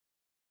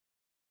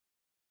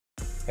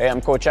Hey, I'm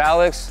Coach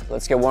Alex.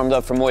 Let's get warmed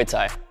up for Muay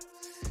Thai.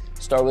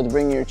 Start with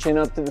bringing your chin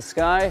up to the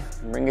sky.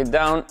 Bring it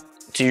down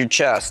to your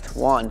chest.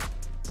 1,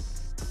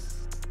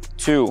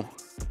 2,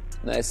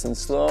 nice and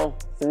slow.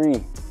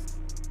 3,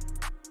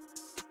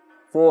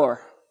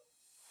 4,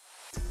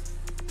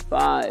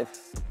 5,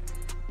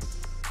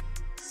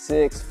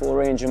 6, full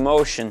range of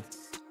motion.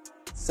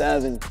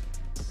 7,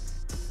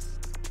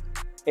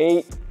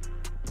 8,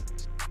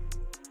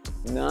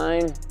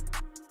 9,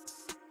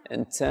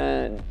 and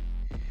 10.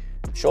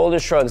 Shoulder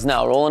shrugs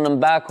now, rolling them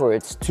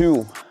backwards.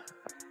 2,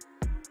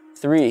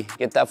 3,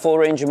 get that full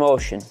range of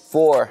motion.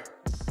 4,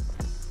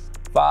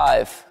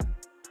 5,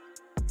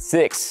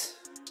 6,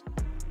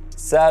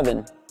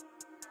 7,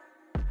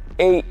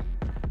 8,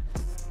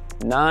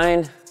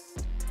 9,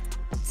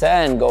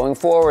 10. Going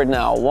forward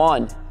now.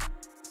 1,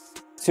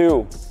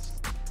 2,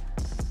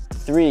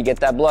 3, get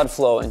that blood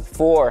flowing.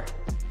 4,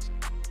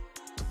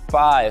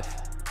 5,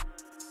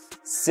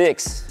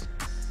 6,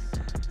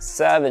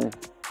 7,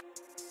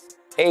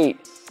 8,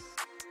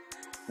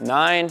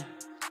 9,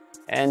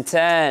 and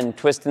 10.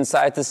 Twisting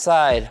side to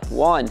side.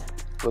 1,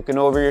 looking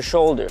over your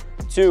shoulder.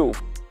 2,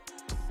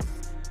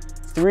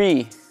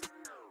 3,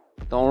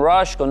 don't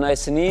rush, go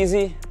nice and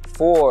easy.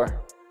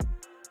 4,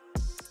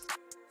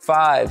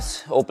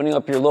 5, opening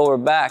up your lower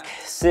back.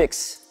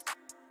 6,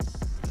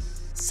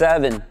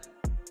 7,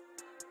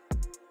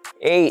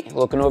 8,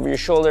 looking over your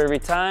shoulder every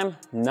time.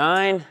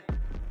 9,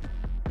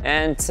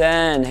 and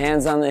 10.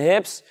 Hands on the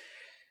hips.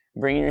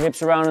 Bringing your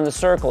hips around in the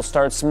circle.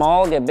 Start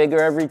small, get bigger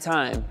every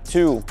time.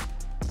 2,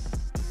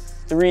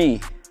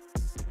 3,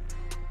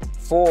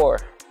 4,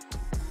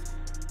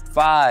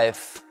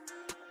 5,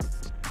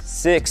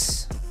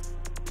 6,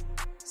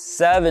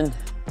 7,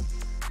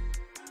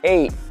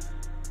 8,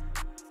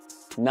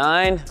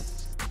 9,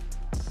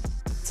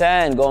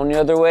 10. Going the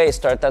other way,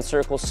 start that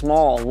circle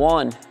small.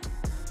 1,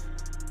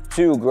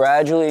 2,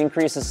 gradually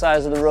increase the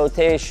size of the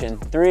rotation.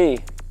 3,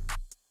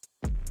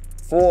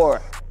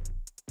 4,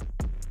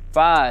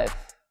 5,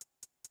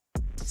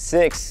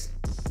 6,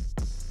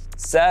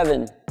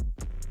 7,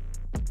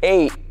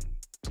 8,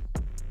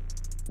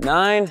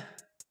 9,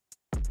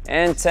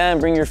 and 10.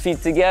 Bring your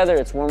feet together.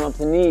 Let's warm up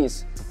the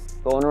knees.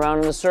 Going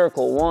around in a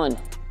circle. 1,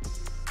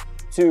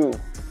 2,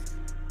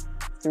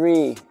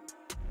 3,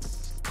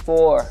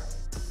 4,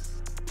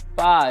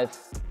 5,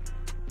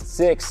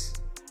 6,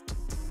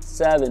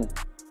 7,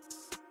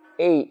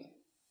 8,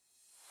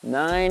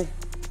 9,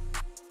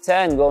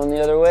 10. Going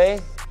the other way.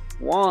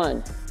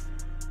 1,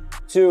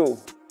 2,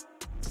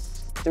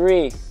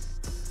 3,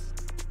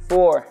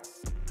 4,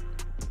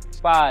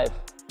 5,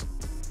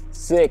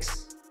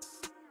 6,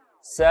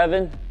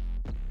 7,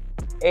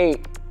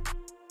 8,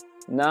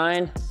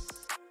 9,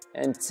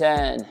 and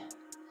 10.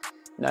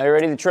 Now you're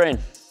ready to train.